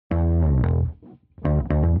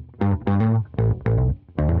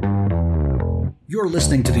You're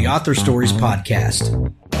listening to the Author Stories Podcast,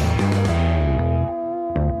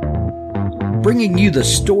 bringing you the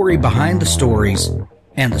story behind the stories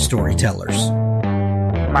and the storytellers.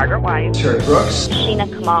 Margaret White, Terry Brooks, Sheena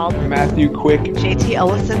Kamal, Matthew Quick, JT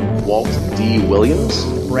Ellison, Walt D. Williams,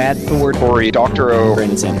 Brad Ford, Corey Dr. O,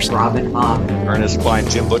 Brandon Sanderson, Robin Mott, Ernest Klein,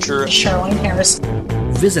 Jim Butcher, Sherwin Harris.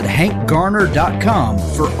 Visit hankgarner.com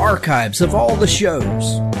for archives of all the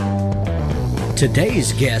shows.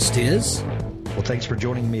 Today's guest is... Well, thanks for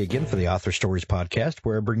joining me again for the Author Stories Podcast,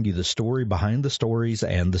 where I bring you the story behind the stories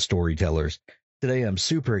and the storytellers. Today, I'm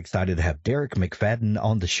super excited to have Derek McFadden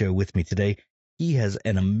on the show with me today. He has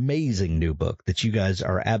an amazing new book that you guys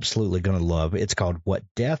are absolutely going to love. It's called What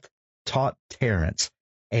Death Taught Terrence.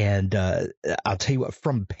 And I'll tell you what,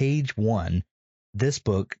 from page one, this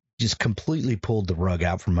book just completely pulled the rug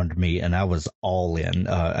out from under me, and I was all in.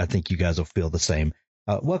 I think you guys will feel the same.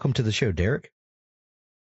 Welcome to the show, Derek.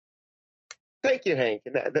 Thank you, Hank.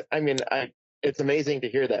 It's amazing to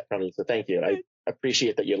hear that from you, so thank you. I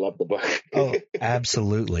appreciate that you love the book. Oh,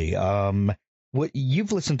 absolutely. What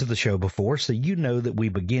you've listened to the show before, so you know that we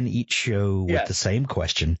begin each show with the same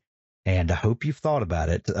question, and I hope you've thought about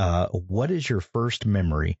it. What is your first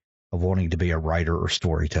memory of wanting to be a writer or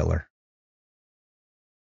storyteller?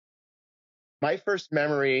 My first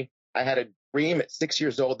memory, I had a dream at 6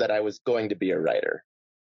 years old that I was going to be a writer.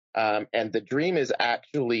 And the dream is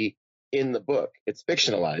actually in the book. It's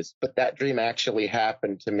fictionalized, but that dream actually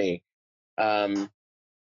happened to me,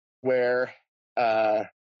 where I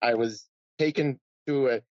was taken to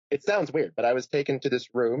it sounds weird, but I was taken to this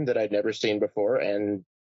room that I'd never seen before, and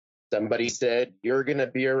somebody said, "You're going to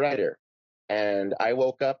be a writer." And I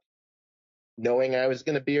woke up knowing I was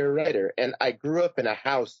going to be a writer. And I grew up in a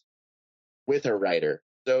house with a writer,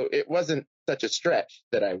 so it wasn't such a stretch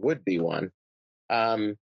that I would be one.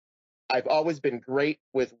 I've always been great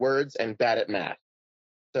with words and bad at math.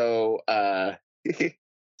 So,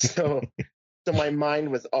 so my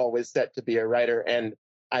mind was always set to be a writer, and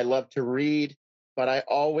I love to read, but I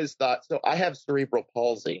always thought, so I have cerebral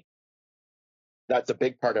palsy. That's a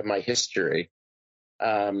big part of my history.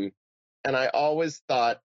 And I always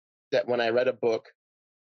thought that when I read a book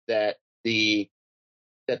that the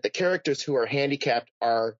characters who are handicapped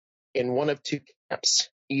are in one of two camps.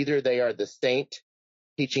 Either they are the saint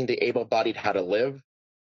teaching the able-bodied how to live,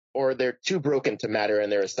 or they're too broken to matter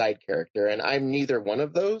and they're a side character. And I'm neither one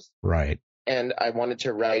of those. Right. And I wanted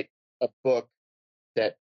to write a book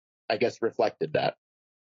that I guess reflected that.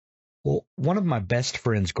 Well, one of my best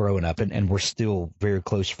friends growing up, and we're still very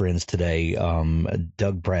close friends today,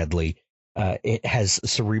 Doug Bradley, it has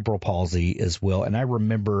cerebral palsy as well. And I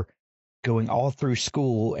remember going all through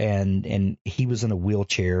school, and he was in a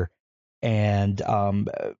wheelchair, and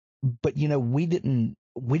but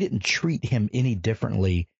we didn't treat him any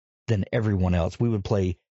differently than everyone else. We would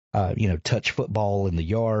play touch football in the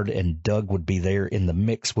yard, and Doug would be there in the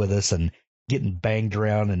mix with us and getting banged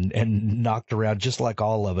around and knocked around just like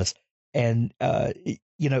all of us. And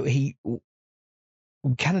he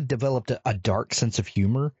kind of developed a dark sense of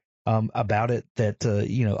humor about it that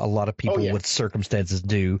a lot of people with circumstances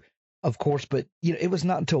do, of course. But it was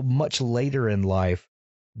not until much later in life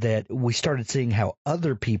that we started seeing how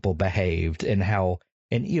other people behaved, and how,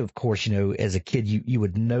 and of course, as a kid, you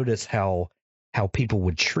would notice how people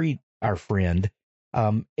would treat our friend,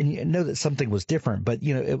 and you know that something was different. But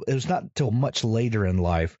it was not until much later in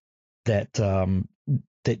life that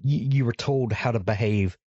that you were told how to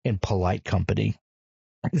behave in polite company,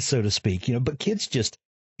 so to speak. But kids just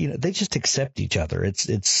they just accept each other.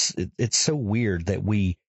 It's so weird that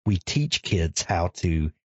we teach kids how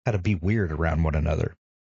to be weird around one another.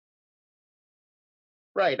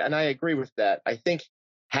 Right, and I agree with that. I think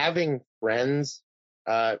having friends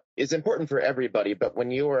is important for everybody, but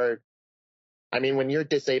when you're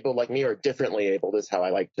disabled like me, or differently abled is how I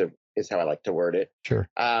like to word it. Sure.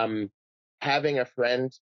 Having a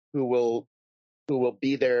friend who will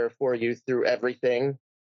be there for you through everything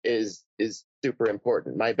is super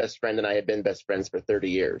important. My best friend and I have been best friends for 30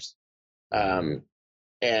 years. And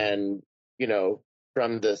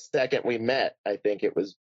from the second we met, I think it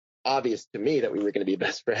was obvious to me that we were going to be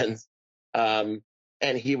best friends. And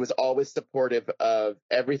he was always supportive of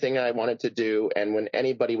everything I wanted to do. And when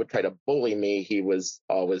anybody would try to bully me, he was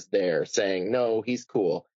always there saying, "No, he's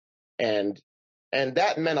cool." And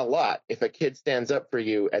that meant a lot. If a kid stands up for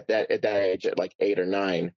you at that age, at like 8 or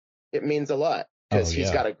 9, it means a lot, because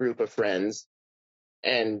he's got a group of friends.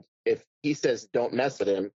 And if he says don't mess with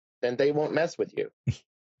him, then they won't mess with you.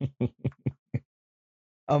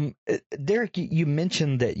 Derek, you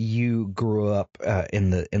mentioned that you grew up in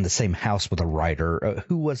the same house with a writer.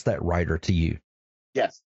 Who was that writer to you?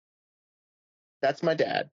 Yes. that's my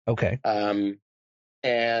dad. Okay.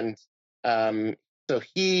 And so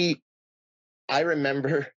I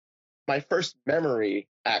remember my first memory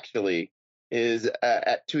actually is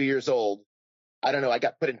at 2 years old. I don't know. I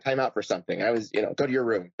got put in timeout for something. I was, go to your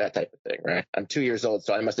room, that type of thing, right? I'm 2 years old,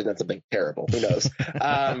 so I must have done something terrible. Who knows?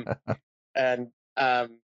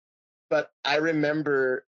 But I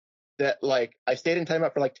remember that, like, I stayed in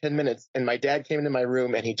timeout for like 10 minutes, and my dad came into my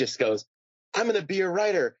room, and he just goes, "I'm going to be a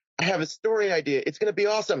writer. I have a story idea. It's going to be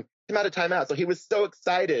awesome. Come out of timeout." So he was so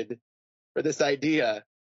excited for this idea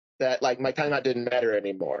that, like, my timeout didn't matter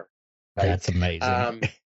anymore. Right? That's amazing.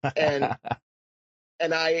 And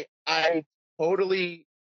I totally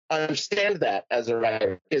understand that as a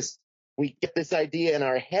writer, because we get this idea in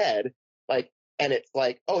our head, like, and it's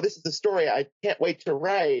like, oh, this is the story I can't wait to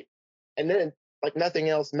write. And then, like, nothing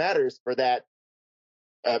else matters for that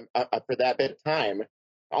bit of time.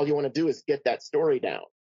 All you want to do is get that story down.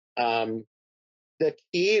 The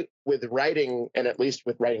key with writing, and at least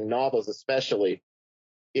with writing novels especially,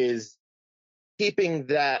 is keeping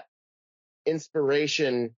that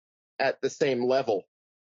inspiration at the same level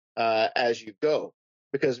as you go.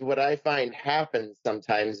 Because what I find happens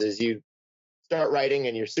sometimes is you start writing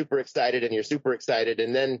and you're super excited,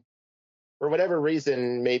 and then for whatever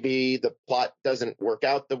reason, maybe the plot doesn't work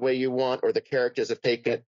out the way you want, or the characters have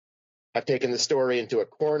taken the story into a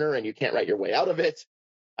corner and you can't write your way out of it.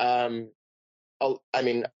 I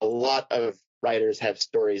mean, a lot of writers have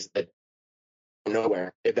stories that go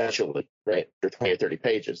nowhere eventually, right? They're 20 or 30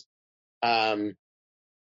 pages. But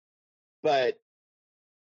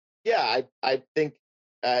yeah, I think,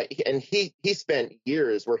 and he spent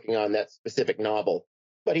years working on that specific novel,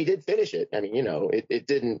 but he did finish it. I mean, it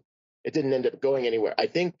didn't end up going anywhere. I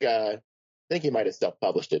think he might have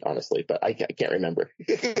self-published it, honestly, but I can't remember.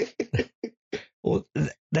 Well,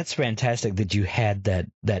 that's fantastic that you had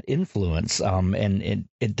that influence. And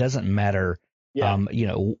it doesn't matter,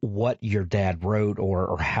 what your dad wrote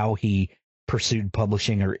or how he pursued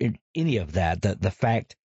publishing or any of that. The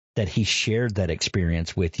fact that he shared that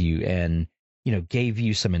experience with you and, gave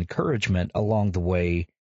you some encouragement along the way,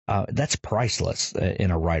 that's priceless in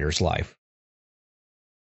a writer's life.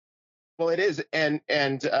 Well, it is. And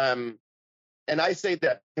I say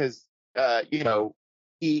that because,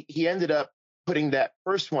 he ended up putting that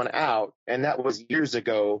first one out, and that was years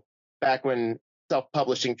ago, back when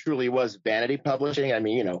self-publishing truly was vanity publishing. I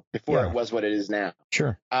mean, before it was what it is now.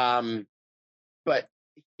 Sure. But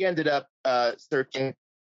he ended up searching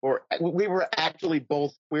for. We were actually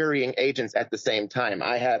both querying agents at the same time.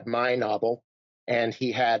 I had my novel, and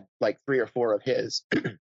he had like 3 or 4 of his,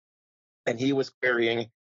 and he was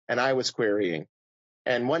querying, and I was querying.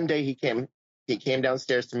 And one day he came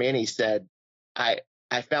downstairs to me, and he said,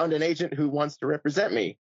 I found an agent who wants to represent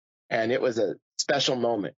me. And it was a special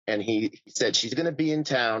moment. And he said, she's going to be in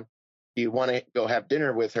town. Do you want to go have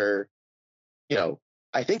dinner with her?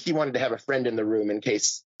 I think he wanted to have a friend in the room in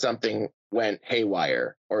case something went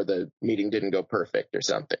haywire or the meeting didn't go perfect or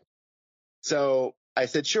something. So I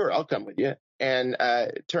said, sure, I'll come with you. And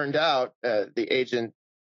it turned out the agent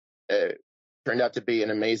turned out to be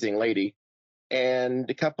an amazing lady. And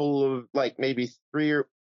a couple of, like, maybe 3 or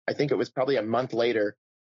I think it was probably a month later,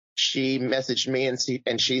 she messaged me and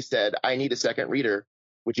she said, I need a second reader.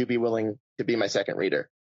 Would you be willing to be my second reader?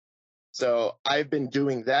 So I've been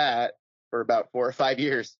doing that for about 4 or 5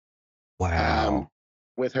 years. Wow.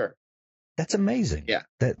 With her. That's amazing. Yeah.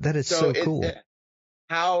 That is so cool.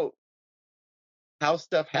 How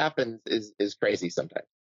stuff happens is crazy sometimes.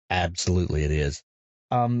 Absolutely it is.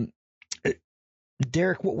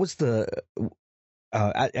 Derek, what was the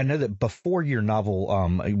I know that before your novel,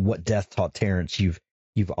 What Death Taught Terrence, you've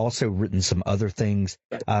also written some other things,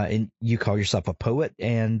 and you call yourself a poet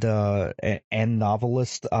and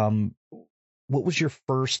novelist. What was your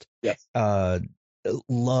first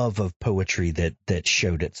love of poetry that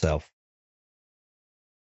showed itself?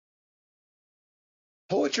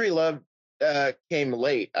 Poetry love came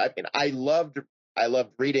late. I mean, I loved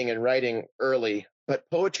reading and writing early, but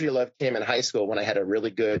poetry love came in high school when I had a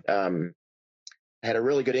really good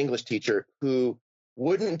English teacher who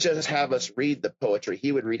wouldn't just have us read the poetry.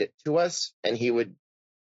 He would read it to us, and he would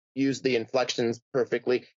use the inflections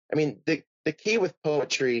perfectly. I mean, the key with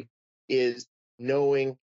poetry is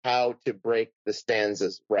knowing how to break the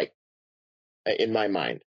stanzas right, in my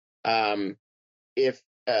mind.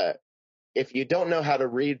 If you don't know how to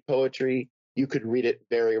read poetry, you could read it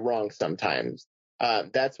very wrong sometimes.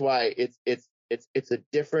 That's why it's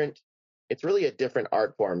really a different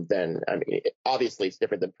art form than, I mean, obviously it's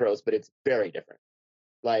different than prose, but it's very different.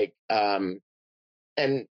 Like, and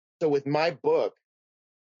so with my book,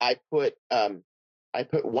 I put I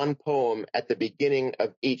put one poem at the beginning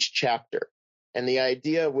of each chapter. And the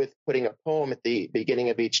idea with putting a poem at the beginning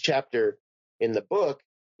of each chapter in the book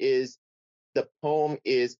is the poem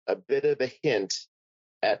is a bit of a hint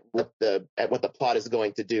at what the plot is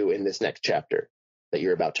going to do in this next chapter that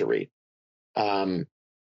you're about to read. I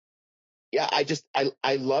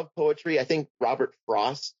love poetry. I think Robert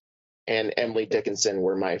Frost and Emily Dickinson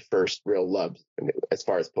were my first real loves as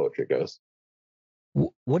far as poetry goes.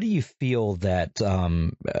 What do you feel that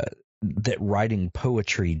that writing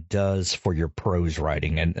poetry does for your prose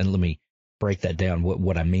writing? And let me break that down.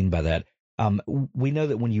 What I mean by that, we know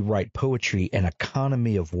that when you write poetry, an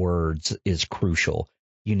economy of words is crucial.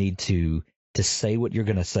 You need to say what you're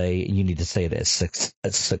going to say, and you need to say it as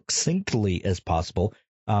succinctly as possible.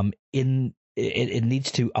 It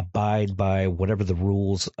needs to abide by whatever the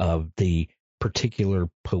rules of the particular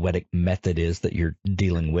poetic method is that you're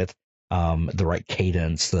dealing with. The right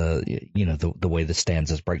cadence, the way the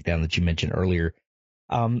stanzas break down that you mentioned earlier.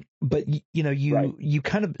 But you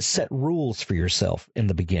kind of set rules for yourself in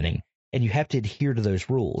the beginning, and you have to adhere to those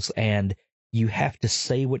rules, and you have to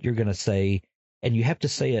say what you're going to say, and you have to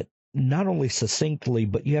say it not only succinctly,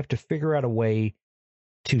 but you have to figure out a way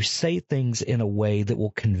to say things in a way that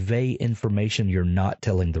will convey information you're not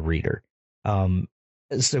telling the reader.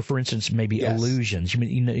 So, for instance, maybe allusions.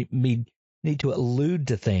 You need to allude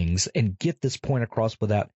to things and get this point across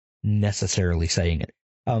without necessarily saying it.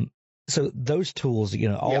 So those tools,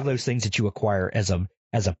 all those things that you acquire as a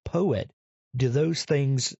poet, do those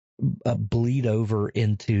things bleed over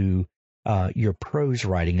into your prose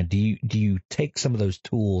writing? And do you take some of those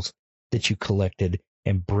tools that you collected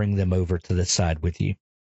and bring them over to the side with you?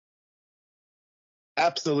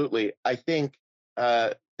 Absolutely. I think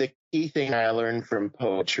the key thing I learned from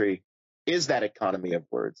poetry is that economy of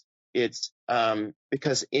words. It's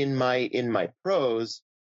because in my prose,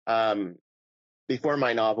 before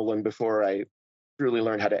my novel and before I truly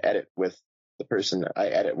learned how to edit with the person I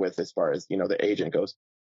edit with, as far as the agent goes,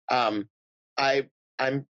 I'm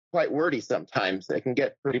quite wordy sometimes. I can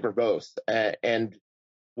get pretty verbose, and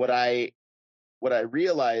what I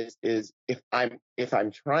realized is if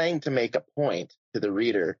I'm trying to make a point to the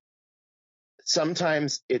reader,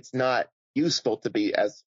 sometimes it's not useful to be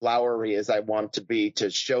as flowery as I want to be to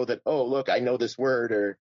show that, oh, look, I know this word,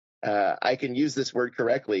 or I can use this word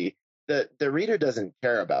correctly. The reader doesn't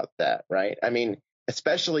care about that, right? I mean,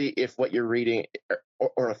 especially if what you're reading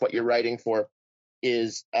or if what you're writing for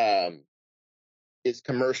is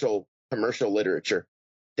commercial literature.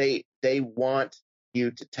 They want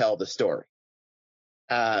you to tell the story.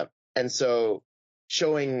 And so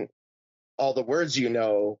showing all the words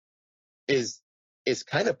is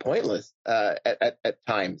kind of pointless at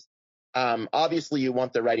times. Obviously, you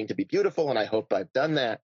want the writing to be beautiful, and I hope I've done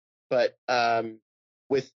that. But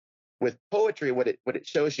with poetry, what it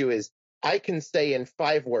shows you is I can say in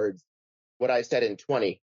 5 words what I said in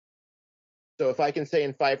 20. So if I can say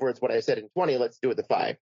in 5 words what I said in 20, let's do it the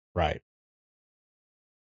 5. Right.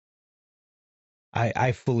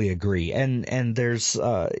 I fully agree. And there's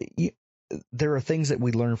there are things that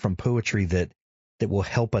we learn from poetry that will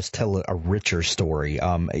help us tell a richer story.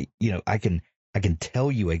 I can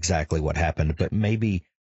tell you exactly what happened, but maybe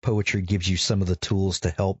poetry gives you some of the tools to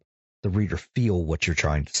help the reader feel what you're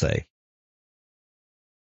trying to say.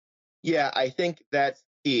 Yeah, I think that's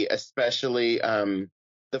key, especially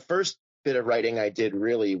the first bit of writing I did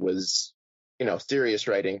really was, serious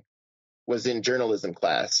writing, was in journalism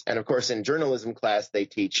class. And of course, in journalism class, they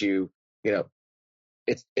teach you,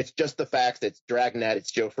 it's just the facts. It's Dragnet.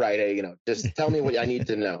 It's Joe Friday. Just tell me what I need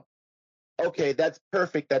to know. Okay, that's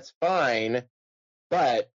perfect. That's fine.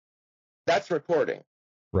 But that's reporting.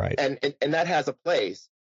 Right. And that has a place.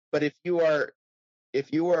 But if you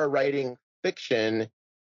are writing fiction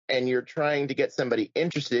and you're trying to get somebody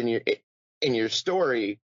interested in your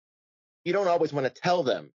story, you don't always want to tell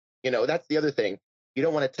them. That's the other thing. You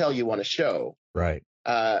don't want to tell, you want to show. Right.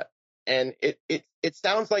 And it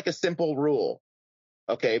sounds like a simple rule.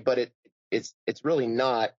 Okay, but it's really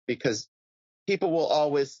not, because people will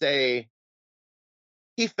always say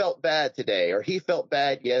he felt bad today or he felt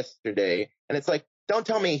bad yesterday. And it's like, don't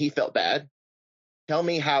tell me he felt bad. Tell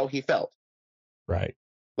me how he felt. Right.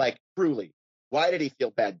 Like, truly. Why did he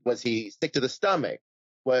feel bad? Was he sick to the stomach?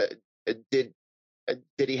 What did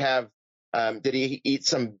he have? Did he eat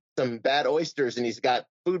some bad oysters and he's got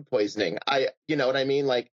food poisoning? You know what I mean?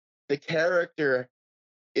 Like, the character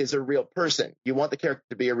is a real person. You want the character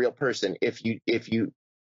to be a real person. If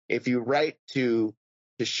you write to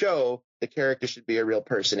show, the character should be a real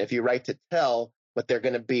person. If you write to tell, what they're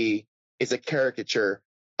going to be is a caricature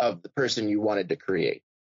of the person you wanted to create.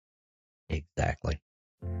 Exactly.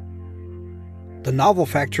 The Novel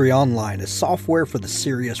Factory Online is software for the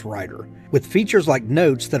serious writer. With features like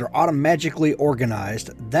notes that are automatically organized,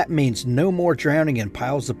 that means no more drowning in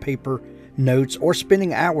piles of paper, notes, or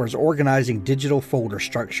spending hours organizing digital folder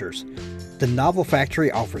structures. The Novel Factory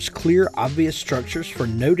offers clear, obvious structures for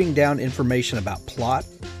noting down information about plot,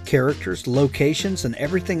 characters, locations, and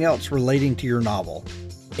everything else relating to your novel.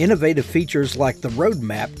 Innovative features like the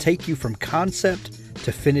roadmap take you from concept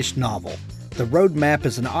to finished novel. The roadmap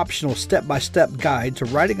is an optional step-by-step guide to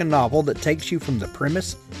writing a novel that takes you from the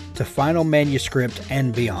premise to final manuscript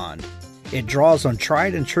and beyond. It draws on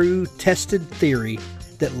tried and true, tested theory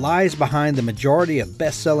that lies behind the majority of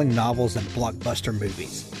best-selling novels and blockbuster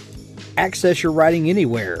movies. Access your writing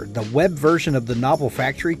anywhere. The web version of the Novel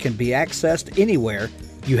Factory can be accessed anywhere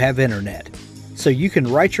you have internet. So you can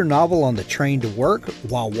write your novel on the train to work,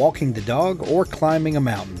 while walking the dog, or climbing a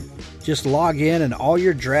mountain. Just log in and all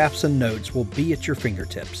your drafts and notes will be at your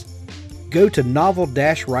fingertips. Go to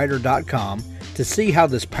novel-writer.com to see how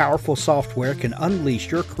this powerful software can unleash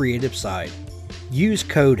your creative side. Use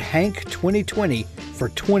code HANK2020 for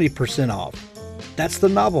 20% off. That's the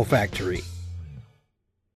Novel Factory.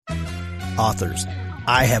 Authors,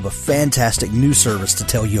 I have a fantastic new service to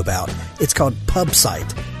tell you about. It's called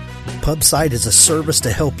PubSite. PubSite is a service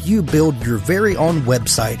to help you build your very own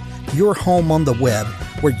website, your home on the web,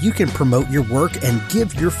 where you can promote your work and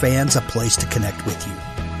give your fans a place to connect with you.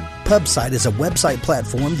 PubSite is a website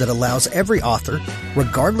platform that allows every author,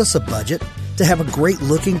 regardless of budget, to have a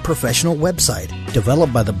great-looking professional website,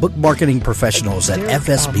 developed by the book marketing professionals at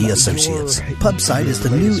FSB Associates. PubSite is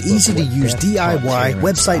the new, easy-to-use DIY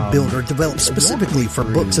website builder developed specifically for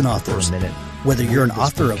books and authors. Whether you're an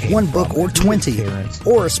author of one book or 20,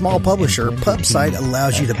 or a small publisher, PubSite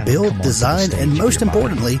allows you to build, design, and most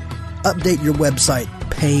importantly, update your website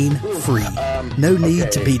pain-free. No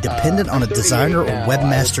need to be dependent on a designer or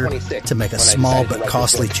webmaster to make a small but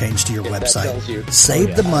costly change to your website.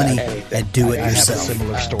 Save the money and do it yourself.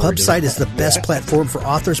 PubSite is the best platform for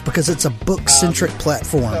authors because it's a book-centric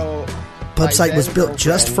platform. PubSite was built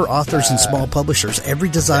just for authors and small publishers. Every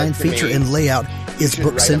design, feature, and layout is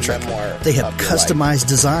book-centric. They have customized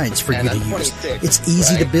designs for you to use. It's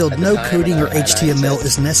easy to build. No coding or HTML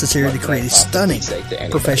is necessary to create a stunning,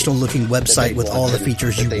 professional-looking website with all the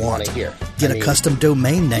features you want. Get a custom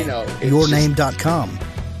domain name, yourname.com.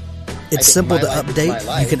 It's simple to update.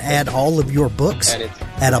 You can add all of your books,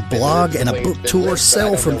 add a blog and a book tour,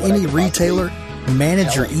 sell from any retailer,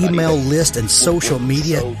 manage your email list and social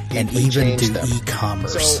media, and even do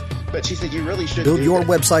e-commerce. Build your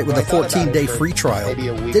website with a 14-day free trial,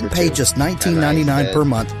 then pay just $19.99 per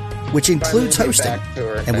month, which includes hosting,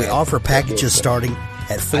 and we offer packages starting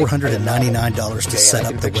at $499 to set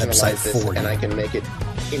up the website for you.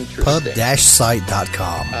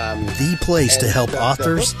 Pub-site.com, the place to help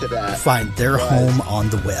authors find their home on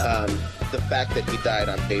the web. The fact that he died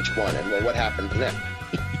on page 1, and well, what happened next?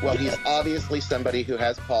 Well, he's obviously somebody who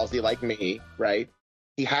has palsy like me, right?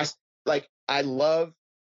 He has, like, I love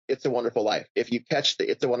It's a Wonderful Life. If you catch the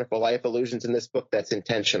It's a Wonderful Life allusions in this book, that's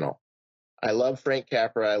intentional. I love Frank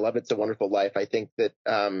Capra. I love It's a Wonderful Life. I think that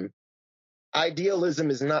idealism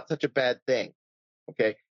is not such a bad thing,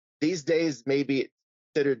 okay? These days, maybe it's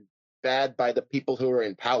considered bad by the people who are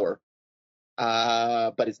in power,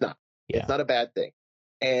 but it's not. Yeah. It's not a bad thing.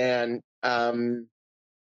 And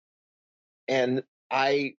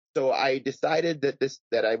I decided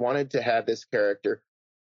that I wanted to have this character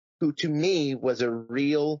who to me was a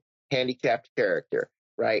real handicapped character,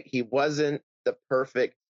 right? He wasn't the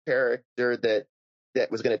perfect character that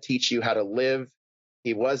was going to teach you how to live.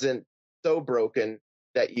 He wasn't so broken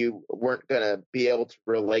that you weren't going to be able to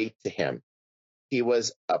relate to him. He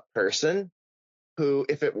was a person who,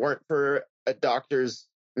 if it weren't for a doctor's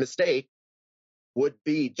mistake, would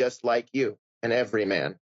be just like you, an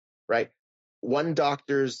everyman, right? One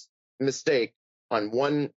doctor's mistake on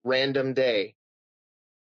one random day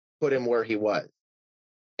put him where he was.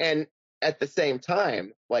 And at the same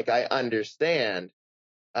time, like, I understand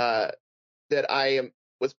that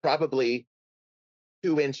was probably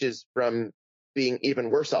 2 inches from being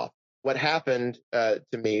even worse off. What happened to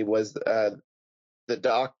me was the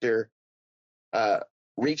doctor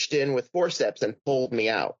reached in with forceps and pulled me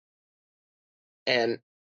out. And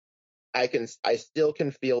I still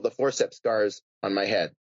can feel the forceps scars on my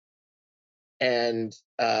head. And,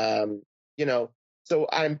 so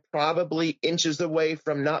I'm probably inches away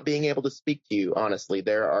from not being able to speak to you, honestly.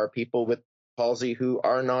 There are people with palsy who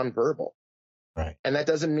are nonverbal. Right. And that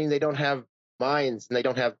doesn't mean they don't have minds and they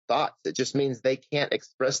don't have thoughts. It just means they can't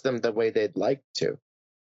express them the way they'd like to.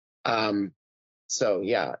 So,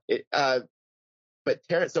 yeah. But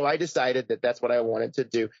Terrence, so I decided that that's what I wanted to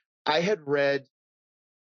do. I had read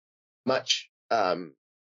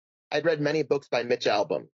I'd read many books by Mitch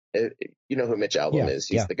Albom. You know who Mitch Albom is.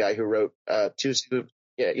 He's the guy who wrote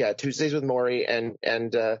Tuesdays with Morrie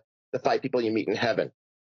and The 5 People You Meet in Heaven.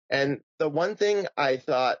 And the one thing I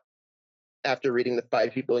thought after reading The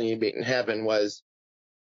 5 People You Meet in Heaven was,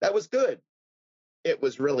 that was good. It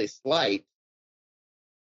was really slight,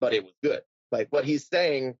 but it was good. Like, what he's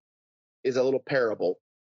saying is a little parable,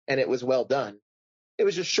 and it was well done. It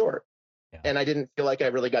was just short. Yeah. And I didn't feel like I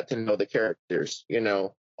really got to know the characters,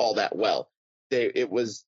 all that well.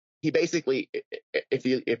 He basically,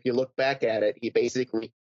 if you look back at it, he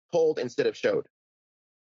basically told instead of showed.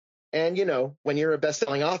 And, when you're a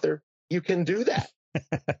best-selling author, you can do that.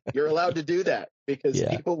 You're allowed to do that because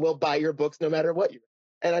people will buy your books no matter what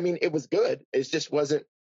and I mean, it was good. It just wasn't.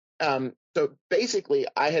 So basically,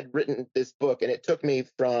 I had written this book, and it took me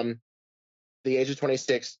from the age of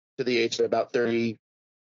 26 to the age of about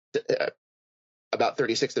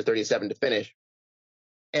 36 to 37 to finish.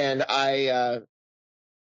 And I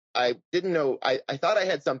didn't know. I thought I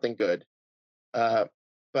had something good, but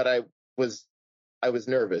I was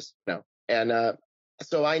nervous. And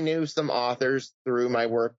so I knew some authors through my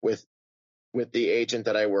work with the agent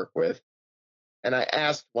that I work with. And I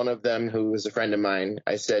asked one of them, who was a friend of mine,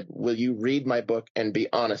 I said, will you read my book and be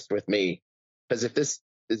honest with me? Because if this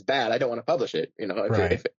is bad, I don't want to publish it.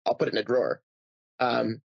 If I'll put it in a drawer.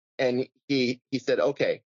 And he said,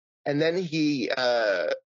 okay. And then he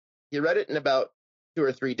read it in about 2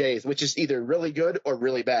 or 3 days, which is either really good or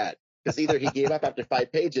really bad. Because either he gave up after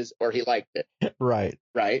 5 pages or he liked it. Right.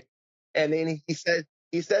 And then he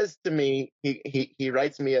says to me, he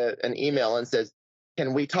writes me an email and says,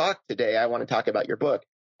 can we talk today? I want to talk about your book.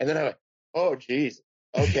 And then I went, oh, geez.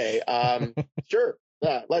 Okay. Sure.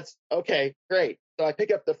 Yeah, okay, great. So I pick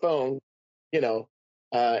up the phone,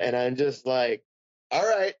 and I'm just like, all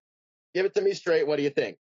right, give it to me straight. What do you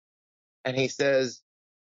think? And he says,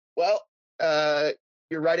 well,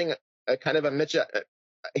 you're writing a kind of a Mitch.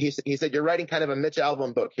 He said, you're writing kind of a Mitch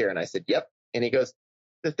Albom book here. And I said, yep. And he goes,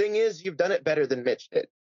 the thing is, you've done it better than Mitch did.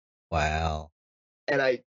 Wow.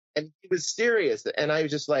 And he was serious. And I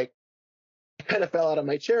was just like, I kind of fell out of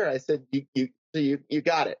my chair. I said, you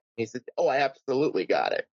got it. He said, oh, I absolutely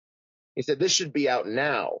got it. He said, this should be out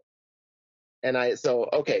now. And I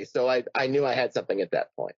knew I had something at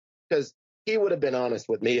that point, because he would have been honest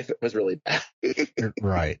with me if it was really bad.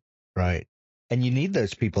 Right. And you need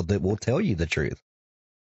those people that will tell you the truth.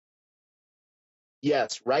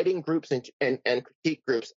 Yes. Writing groups and critique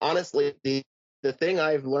groups. Honestly, the thing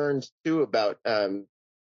I've learned too about,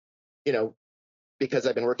 because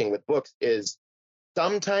I've been working with books, is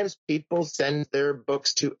sometimes people send their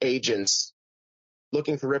books to agents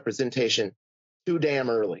looking for representation too damn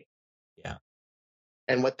early. Yeah.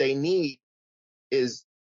 And what they need is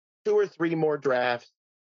 2 or 3 more drafts,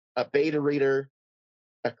 a beta reader,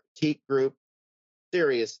 a critique group.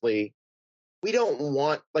 Seriously, we don't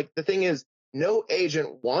want, the thing is, no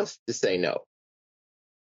agent wants to say no,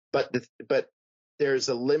 but there's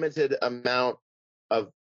a limited amount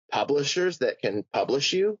of publishers that can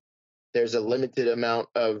publish you. There's a limited amount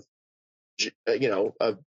of,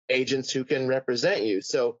 of agents who can represent you.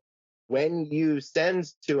 So when you send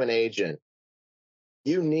to an agent,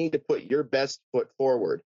 you need to put your best foot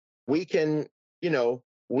forward. We can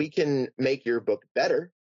make your book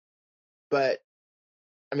better, but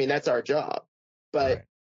I mean, that's our job, but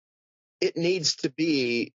it needs to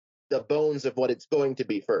be the bones of what it's going to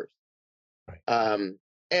be first. Right.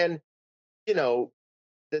 And the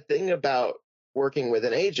thing about working with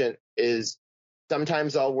an agent is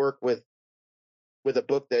sometimes I'll work with a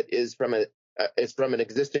book that is from an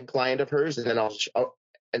existing client of hers, and then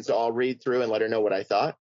I'll read through and let her know what I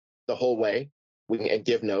thought the whole way. We can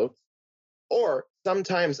give notes. Or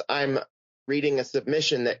sometimes I'm reading a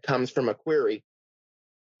submission that comes from a query,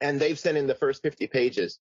 and they've sent in the first 50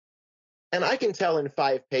 pages. And I can tell in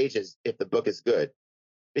 5 pages if the book is good,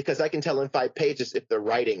 because I can tell in 5 pages if the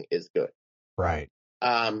writing is good. Right.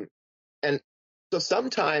 And so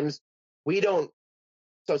sometimes we give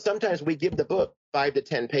the book 5 to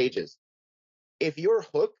 10 pages. If your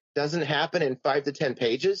hook doesn't happen in 5 to 10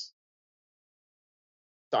 pages,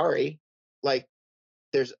 sorry,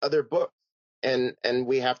 there's other books and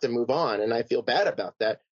we have to move on. And I feel bad about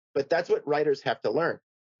that, but that's what writers have to learn.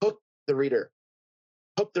 Hook the reader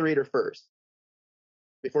first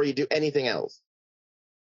before you do anything else.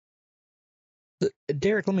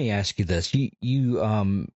 Derek, let me ask you this.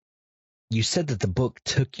 You said that the book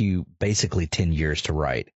took you basically 10 years to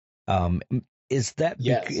write. Is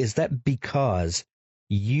that because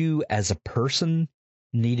you as a person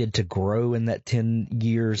needed to grow in that 10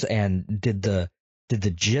 years? And did the did the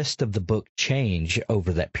gist of the book change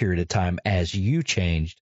over that period of time as you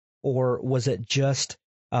changed, or was it just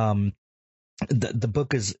the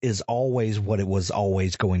book is always what it was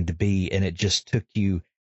always going to be, and it just took you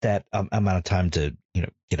that amount of time to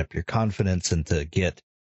get up your confidence and to get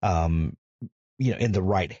in the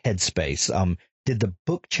right headspace? Did the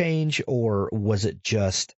book change, or was it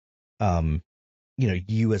just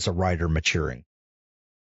you as a writer maturing?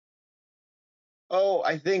 Oh,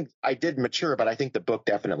 I think I did mature, but I think the book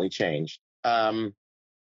definitely changed. I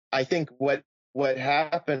think what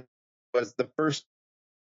happened was the first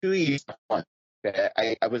 2 years. I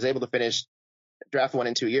was able to finish draft 1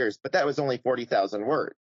 in 2 years, but that was only 40,000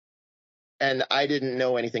 words. And I didn't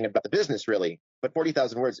know anything about the business really, but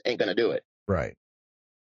 40,000 words ain't going to do it. Right.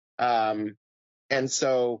 And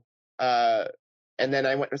so, and then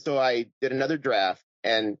I did another draft,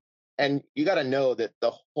 and you got to know that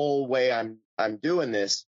the whole way I'm doing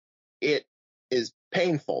this, it is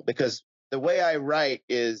painful, because the way I write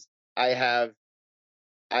is I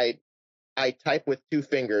type with 2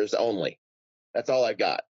 fingers only. That's all I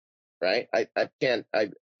got. Right.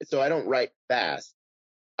 So I don't write fast.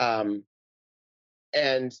 And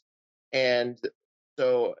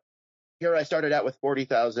so here I started out with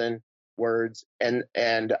 40,000 words, and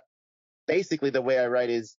basically the way I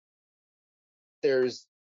write is there's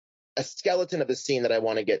a skeleton of the scene that I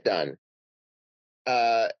want to get done.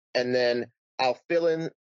 And then I'll fill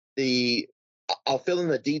in the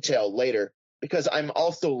detail later, because I'm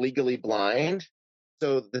also legally blind.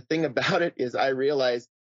 So the thing about it is I realize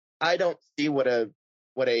I don't see what a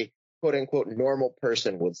quote unquote normal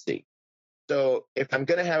person would see. So if I'm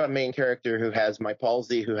going to have a main character who has my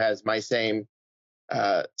palsy, who has my same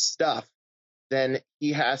stuff, then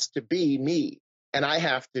he has to be me. And I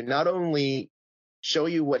have to not only show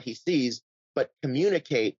you what he sees, but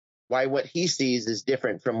communicate why what he sees is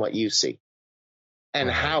different from what you see, and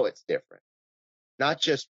how it's different. Not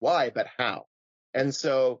just why, but how. And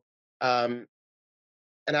so, and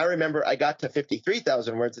I remember I got to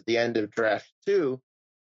 53,000 words at the end of draft 2,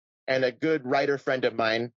 and a good writer friend of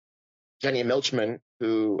mine, Jenny Milchman,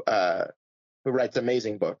 who writes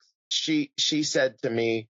amazing books, she said to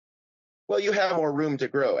me, well, you have more room to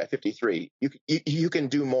grow at 53. You can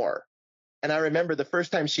do more. And I remember the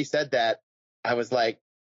first time she said that, I was like,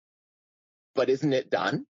 but isn't it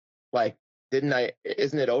done? Like,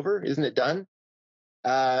 isn't it over? Isn't it done?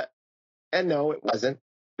 And no, it wasn't,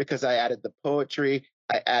 because I added the poetry,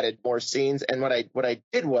 I added more scenes. And what I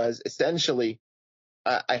did was essentially,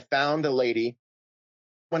 I found a lady,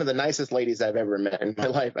 one of the nicest ladies I've ever met in my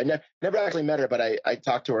life. I never actually met her, but I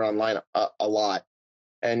talked to her online a lot.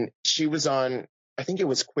 And she was on, I think it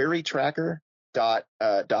was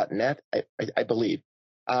querytracker.net, I believe.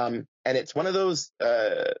 And it's one of those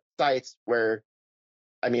sites where,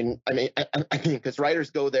 I mean, because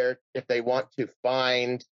writers go there if they want to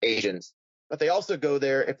find agents, but they also go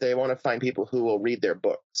there if they want to find people who will read their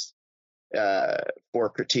books for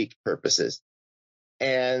critique purposes.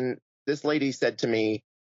 And this lady said to me,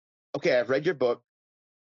 okay, I've read your book.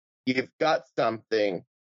 You've got something,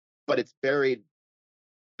 but it's buried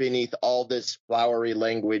beneath all this flowery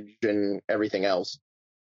language and everything else.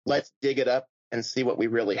 Let's dig it up and see what we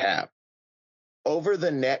really have. Over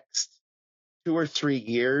the next 2 or 3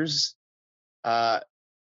 years,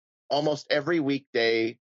 almost every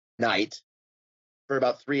weekday night for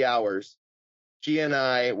about 3 hours, she and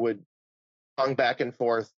I would hung back and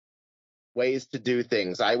forth ways to do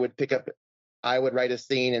things. I would write a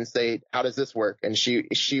scene and say, how does this work? And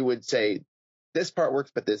she would say, this part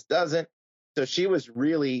works, but this doesn't. So she was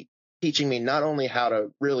really teaching me not only how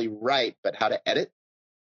to really write, but how to edit.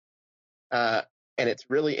 And it's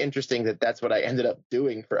really interesting that that's what I ended up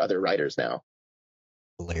doing for other writers now.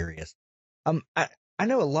 Hilarious. I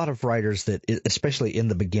know a lot of writers that, especially in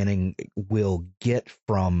the beginning, will get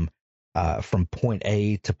from point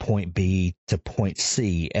A to point B to point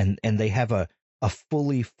C, and they have a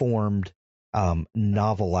fully formed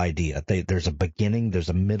novel idea. There's a beginning, there's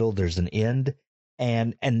a middle, there's an end,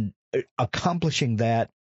 and accomplishing that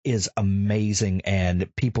is amazing,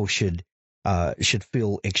 and people should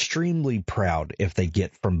feel extremely proud if they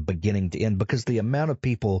get from beginning to end, because the amount of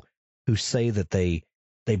people who say that they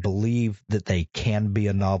believe that they can be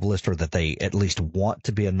a novelist, or that they at least want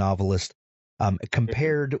to be a novelist,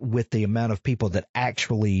 compared with the amount of people that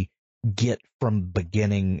actually get from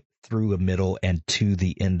beginning through a middle and to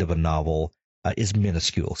the end of a novel, is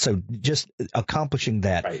minuscule. So just accomplishing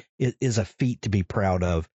that is a feat to be proud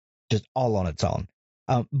of, just all on its own.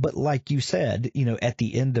 But like you said, at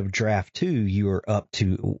the end of draft 2, you were up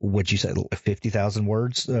to, what'd you say, 50,000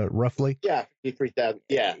 words, roughly? Yeah, 53,000.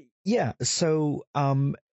 Yeah. Yeah. So,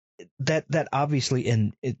 that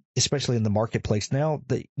obviously, especially in the marketplace now,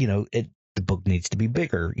 the book needs to be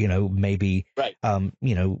bigger. Maybe Right.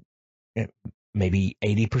 Maybe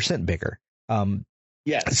 80% bigger.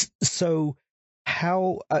 Yes. So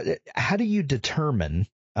how do you determine?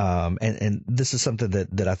 And this is something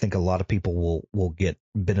that I think a lot of people will get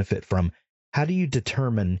benefit from. How do you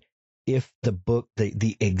determine if the book,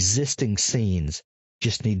 the existing scenes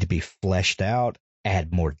just need to be fleshed out,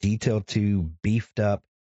 add more detail to, beefed up,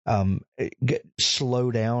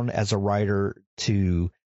 slow down as a writer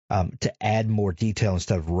to add more detail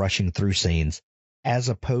instead of rushing through scenes, as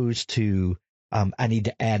opposed to I need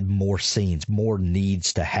to add more scenes, more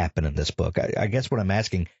needs to happen in this book? I guess what I'm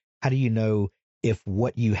asking, how do you know if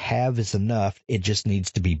what you have is enough, it just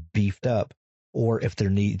needs to be beefed up, or if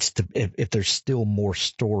if there's still more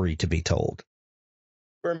story to be told?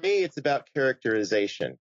 For me, it's about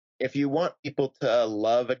characterization. If you want people to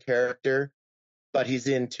love a character, but he's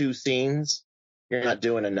in 2 scenes, you're not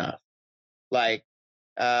doing enough. Like,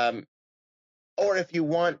 or if you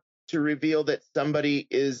want to reveal that somebody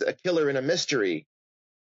is a killer in a mystery,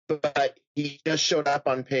 but he just showed up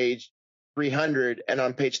on page 300, and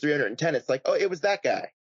on page 310, it's like, oh, it was that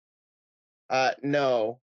guy.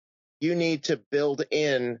 No, you need to build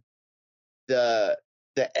in the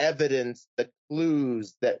evidence, the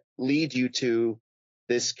clues that lead you to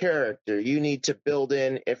this character. You need to build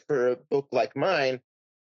in, if for a book like mine,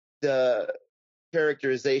 the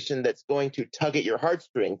characterization that's going to tug at your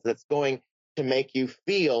heartstrings, that's going to make you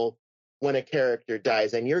feel when a character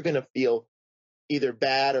dies, and you're going to feel either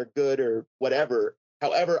bad or good or whatever.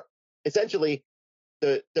 However, essentially,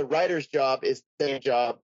 the writer's job is the same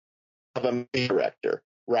job of a director,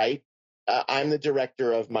 right? I'm the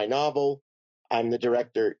director of my novel. I'm the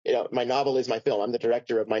director. My novel is my film. I'm the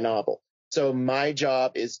director of my novel. So my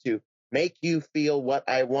job is to make you feel what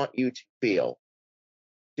I want you to feel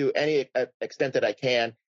to any extent that I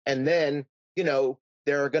can. And then,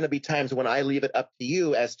 there are going to be times when I leave it up to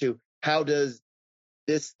you as to how does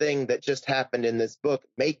this thing that just happened in this book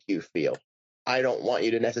make you feel. I don't want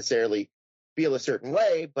you to necessarily feel a certain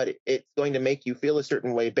way, but it's going to make you feel a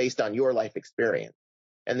certain way based on your life experience.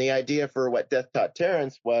 And the idea for what Death Taught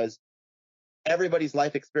Terrence was, everybody's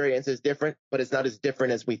life experience is different, but it's not as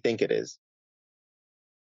different as we think it is.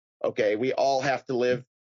 Okay, we all have to live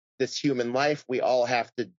this human life. We all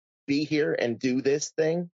have to be here and do this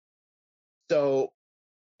thing. So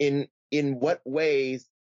in what ways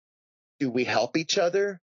do we help each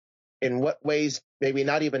other? In what ways may we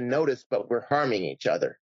not even notice, but we're harming each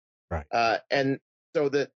other? Right. And so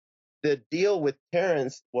the deal with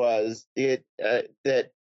Terrence was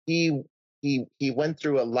that he went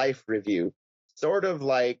through a life review, sort of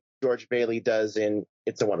like George Bailey does in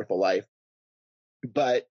It's a Wonderful Life.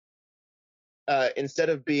 But instead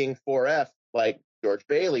of being 4F like George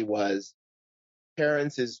Bailey was,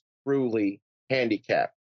 Terrence is truly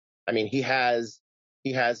handicapped. I mean, he has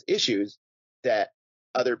issues that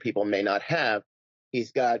other people may not have.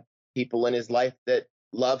 He's got people in his life that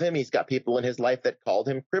love him. He's got people in his life that called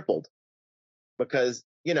him crippled. Because,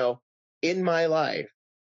 in my life,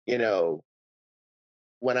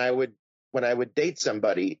 when I would date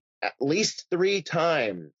somebody, at least 3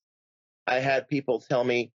 times I had people tell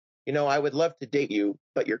me, I would love to date you,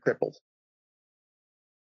 but you're crippled.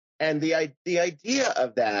 And the idea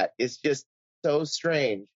of that is just so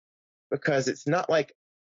strange, because it's not like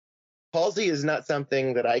palsy is not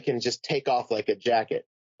something that I can just take off like a jacket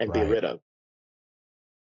and be rid of.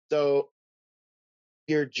 So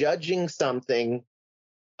you're judging something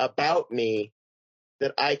about me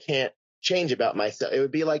that I can't change about myself. It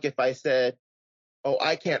would be like if I said, oh,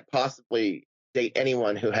 I can't possibly date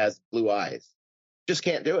anyone who has blue eyes. Just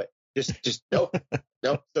can't do it. Just nope.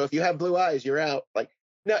 Nope. So if you have blue eyes, you're out. Like,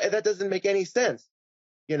 no, that doesn't make any sense.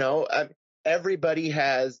 Everybody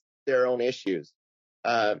has their own issues.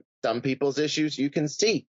 Some people's issues you can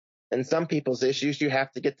see, and some people's issues you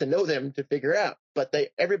have to get to know them to figure out. But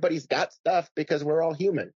everybody's got stuff because we're all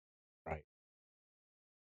human. Right.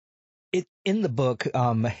 In the book,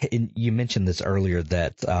 you mentioned this earlier,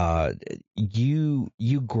 that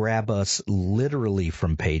you grab us literally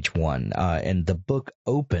from page 1, and the book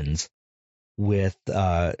opens with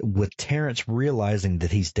Terrence realizing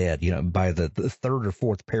that he's dead. By the 3rd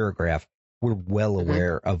or 4th paragraph, we're well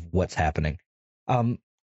aware of what's happening. In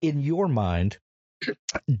your mind,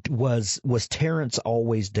 was Terrence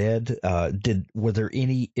always dead? Were there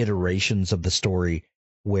any iterations of the story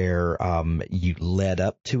where you led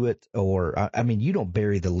up to it? Or, you don't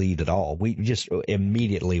bury the lead at all. We just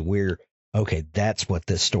immediately okay, that's what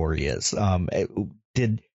this story is.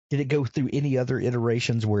 Did it go through any other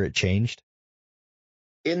iterations where it changed?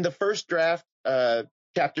 In the first draft,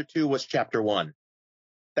 chapter 2 was chapter 1.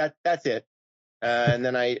 That's it. And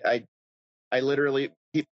then I literally,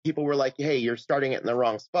 people were like, hey, you're starting it in the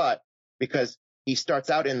wrong spot, because he starts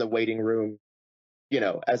out in the waiting room,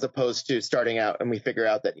 as opposed to starting out and we figure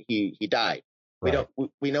out that he died. Right.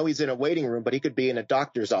 We know he's in a waiting room, but he could be in a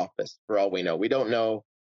doctor's office for all we know. We don't know.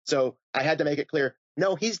 So I had to make it clear,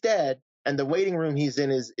 no, he's dead. And the waiting room he's in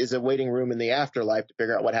is a waiting room in the afterlife to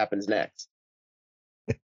figure out what happens next.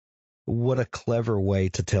 What a clever way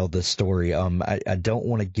to tell this story. I don't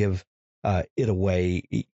want to give it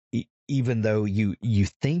away, even though you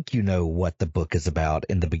think you know what the book is about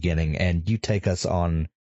in the beginning, and you take us on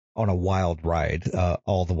a wild ride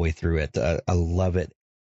all the way through it. I love it.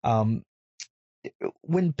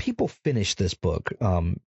 When people finish this book,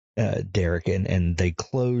 Derek, and they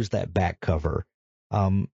close that back cover,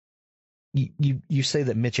 you say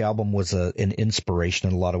that Mitch Albom was an inspiration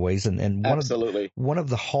in a lot of ways, and Absolutely. one of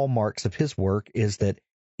the hallmarks of his work is that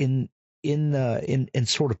in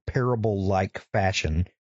sort of parable like fashion,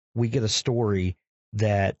 we get a story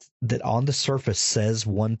that on the surface says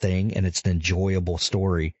one thing and it's an enjoyable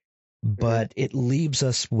story, but it leaves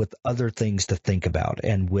us with other things to think about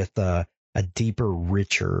and with a deeper,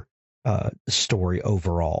 richer story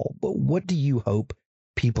overall. But what do you hope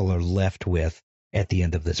people are left with at the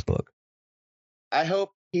end of this book? I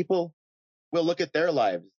hope people will look at their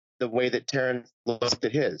lives the way that Terrence looked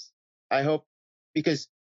at his. I hope, because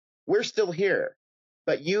we're still here,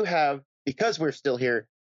 but because we're still here,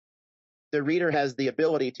 the reader has the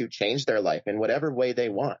ability to change their life in whatever way they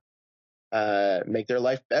want, make their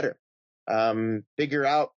life better, figure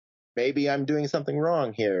out maybe I'm doing something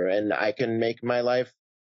wrong here and I can make my life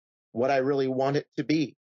what I really want it to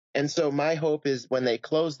be. And so my hope is when they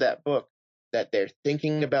close that book, that they're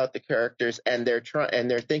thinking about the characters and they're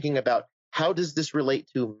thinking about, how does this relate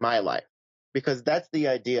to my life? Because that's the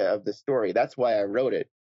idea of the story. That's why I wrote it.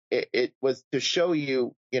 It was to show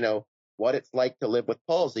you, what it's like to live with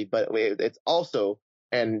palsy, but it's also,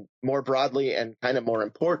 and more broadly and kind of more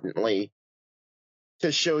importantly,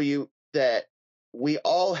 to show you that we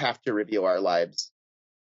all have to review our lives,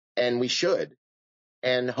 and we should.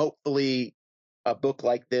 And hopefully a book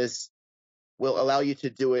like this will allow you to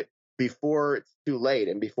do it before it's too late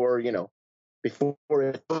and before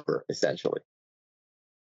it's over, essentially.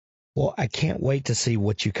 Well, I can't wait to see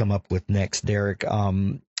what you come up with next, Derek.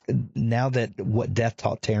 Now that What Death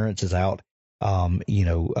Taught Terrence is out, available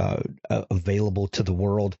to the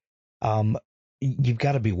world, you've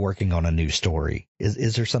got to be working on a new story.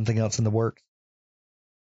 Is there something else in the works?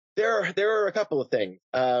 There are a couple of things.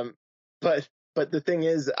 But the thing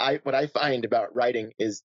is, what I find about writing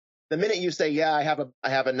is, the minute you say, yeah, I have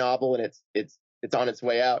a novel and it's on its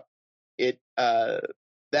way out,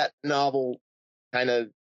 that novel kind of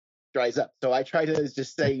dries up. So I try to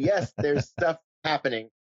just say, yes, there's stuff happening.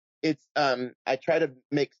 It's I try to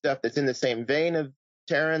make stuff that's in the same vein of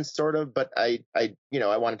Terrence, sort of, but I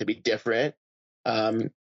want it to be different. I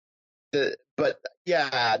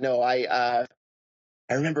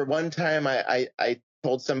remember one time I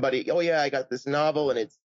told somebody, oh yeah, I got this novel and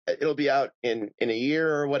it'll be out in a year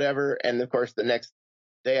or whatever. And of course, the next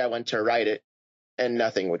day I went to write it and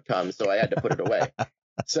nothing would come. So I had to put it away.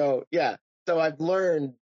 So I've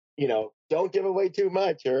learned, don't give away too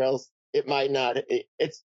much or else it might not.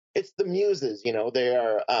 It's the muses, they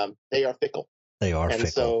are fickle. They are and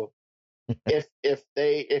fickle. So if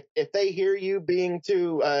they hear you being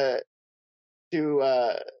too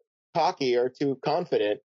cocky or too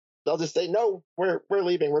confident, they'll just say, no, we're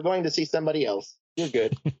leaving. We're going to see somebody else. You're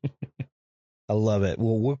good. I love it.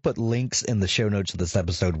 Well, we'll put links in the show notes of this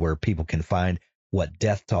episode where people can find What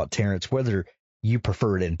Death Taught Terrence, whether you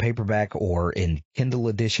prefer it in paperback or in Kindle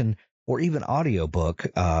edition or even audiobook,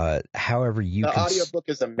 however you can. The audiobook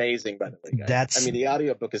is amazing, by the way, guys. The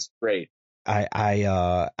audiobook is great. I'm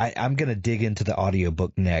going to dig into the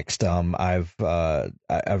audiobook next. I've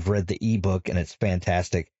read the ebook and it's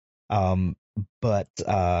fantastic. But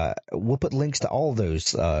we'll put links to all of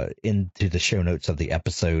those into the show notes of the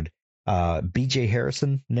episode. BJ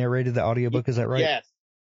Harrison narrated the audiobook, is that right? Yes.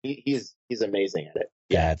 He's amazing at it.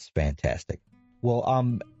 Yeah. That's fantastic.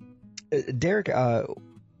 Well, Derek,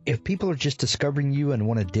 if people are just discovering you and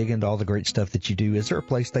want to dig into all the great stuff that you do, is there a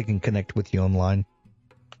place they can connect with you online?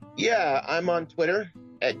 Yeah, I'm on Twitter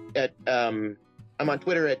at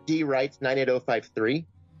DWrites98053.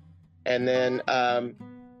 And then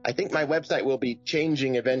I think my website will be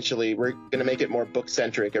changing eventually. We're going to make it more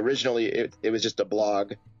book-centric. Originally, it was just a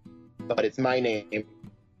blog, but it's my name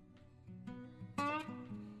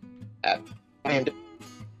at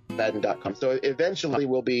brandonmadden.com. So eventually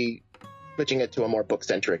we'll be switching it to a more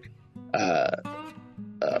book-centric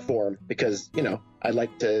form because, I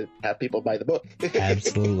like to have people buy the book.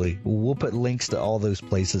 Absolutely. We'll put links to all those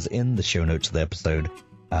places in the show notes of the episode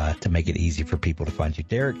to make it easy for people to find you.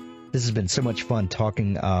 Derek, this has been so much fun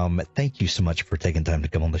talking. Thank you so much for taking time to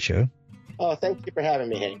come on the show. Oh, thank you for having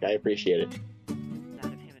me, Hank. I appreciate it.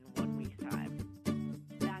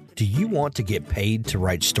 Do you want to get paid to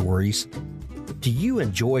write stories? Do you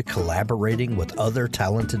enjoy collaborating with other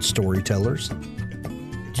talented storytellers?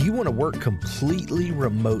 Do you want to work completely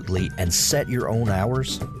remotely and set your own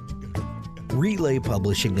hours? Relay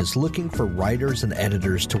Publishing is looking for writers and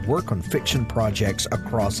editors to work on fiction projects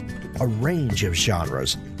across a range of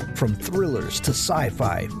genres, from thrillers to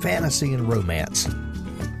sci-fi, fantasy, and romance.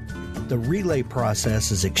 The Relay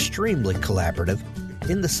process is extremely collaborative,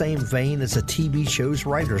 in the same vein as a TV show's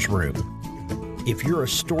writer's room. If you're a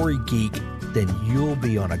story geek, then you'll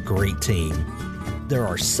be on a great team. There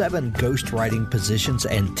are 7 ghostwriting positions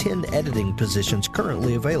and 10 editing positions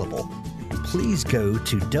currently available. Please go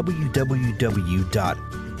to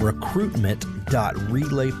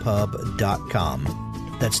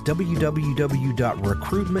www.recruitment.relaypub.com. That's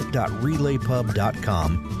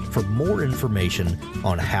www.recruitment.relaypub.com for more information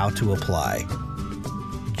on how to apply.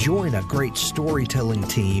 Join a great storytelling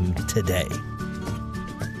team today.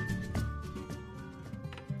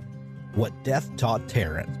 What Death Taught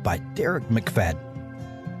Terrence by Derek McFadden.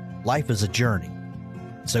 Life is a journey.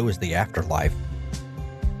 So is the afterlife.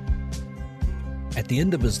 At the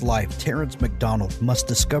end of his life, Terrence McDonald must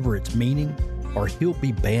discover its meaning, or he'll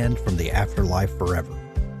be banned from the afterlife forever,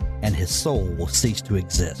 and his soul will cease to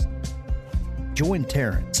exist. Join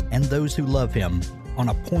Terrence and those who love him on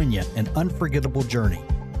a poignant and unforgettable journey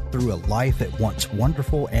through a life at once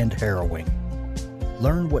wonderful and harrowing.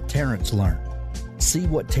 Learn what Terrence learned. See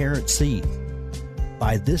what Terrence sees.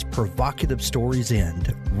 By this provocative story's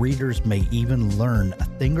end, readers may even learn a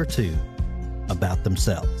thing or two about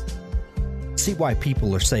themselves. See why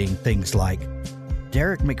people are saying things like,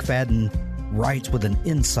 Derek McFadden writes with an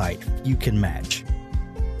insight few can match.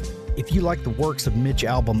 If you like the works of Mitch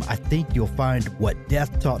Albom, I think you'll find What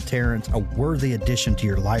Death Taught Terrence a worthy addition to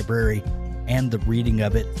your library, and the reading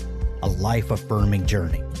of it a life-affirming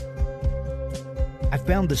journey. I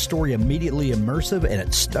found the story immediately immersive, and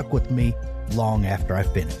it stuck with me long after I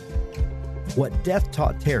finished. What Death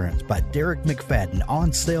Taught Terrence by Derek McFadden,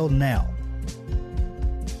 on sale now.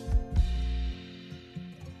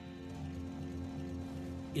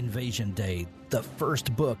 Invasion Day, the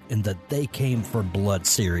first book in the They Came for Blood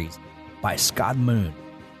series by Scott Moon.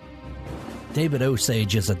 David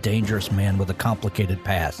Osage is a dangerous man with a complicated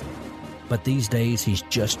past, but these days he's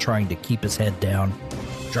just trying to keep his head down,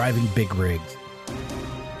 driving big rigs.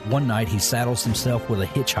 One night he saddles himself with a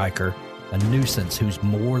hitchhiker, a nuisance who's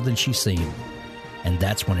more than she seemed, and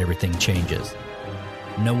that's when everything changes.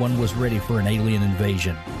 No one was ready for an alien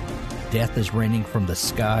invasion. Death is raining from the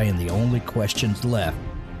sky, and the only questions left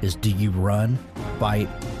is, do you run, fight,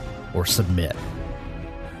 or submit?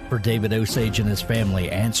 For David Osage and his family,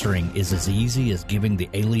 answering is as easy as giving the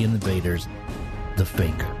alien invaders the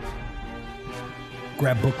finger.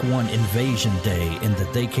 Grab Book 1, Invasion Day, in the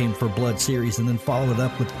They Came for Blood series, and then follow it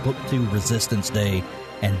up with Book 2, Resistance Day,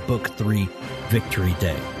 and Book 3, Victory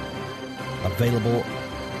Day. Available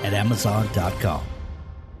at Amazon.com.